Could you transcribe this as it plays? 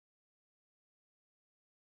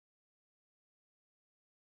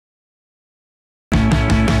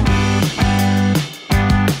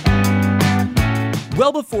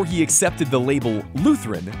Well before he accepted the label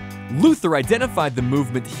Lutheran, Luther identified the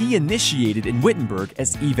movement he initiated in Wittenberg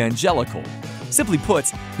as evangelical. Simply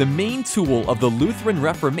put, the main tool of the Lutheran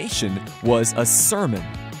Reformation was a sermon.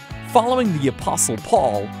 Following the Apostle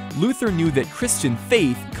Paul, Luther knew that Christian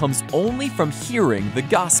faith comes only from hearing the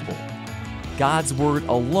gospel. God's word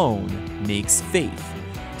alone makes faith.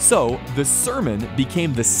 So, the sermon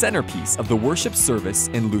became the centerpiece of the worship service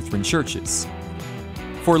in Lutheran churches.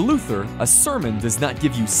 For Luther, a sermon does not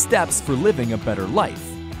give you steps for living a better life,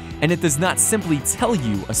 and it does not simply tell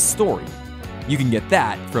you a story. You can get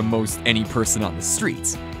that from most any person on the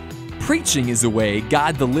street. Preaching is a way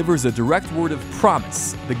God delivers a direct word of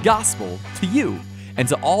promise, the gospel, to you and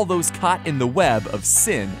to all those caught in the web of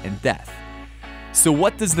sin and death. So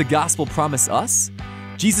what does the gospel promise us?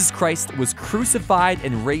 Jesus Christ was crucified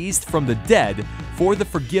and raised from the dead for the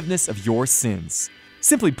forgiveness of your sins.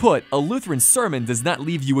 Simply put, a Lutheran sermon does not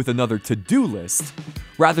leave you with another to-do list.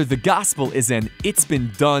 Rather, the gospel is an "it's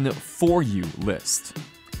been done for you" list.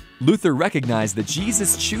 Luther recognized that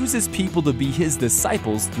Jesus chooses people to be his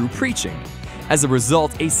disciples through preaching. As a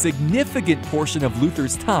result, a significant portion of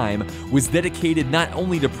Luther's time was dedicated not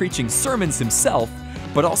only to preaching sermons himself,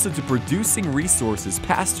 but also to producing resources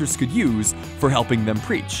pastors could use for helping them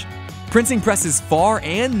preach. Printing presses far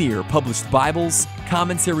and near published Bibles,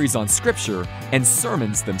 commentaries on Scripture, and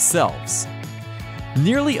sermons themselves.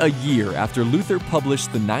 Nearly a year after Luther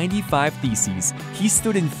published the 95 Theses, he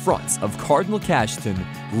stood in front of Cardinal Cajetan,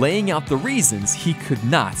 laying out the reasons he could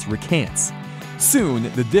not recant.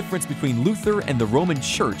 Soon, the difference between Luther and the Roman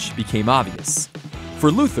Church became obvious.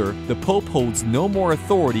 For Luther, the Pope holds no more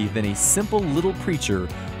authority than a simple little preacher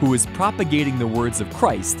who is propagating the words of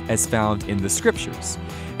Christ as found in the Scriptures.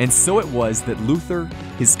 And so it was that Luther,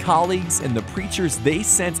 his colleagues, and the preachers they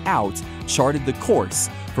sent out charted the course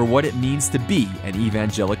for what it means to be an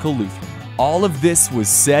evangelical Lutheran. All of this was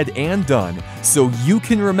said and done so you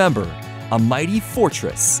can remember, a mighty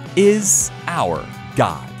fortress is our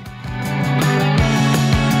God.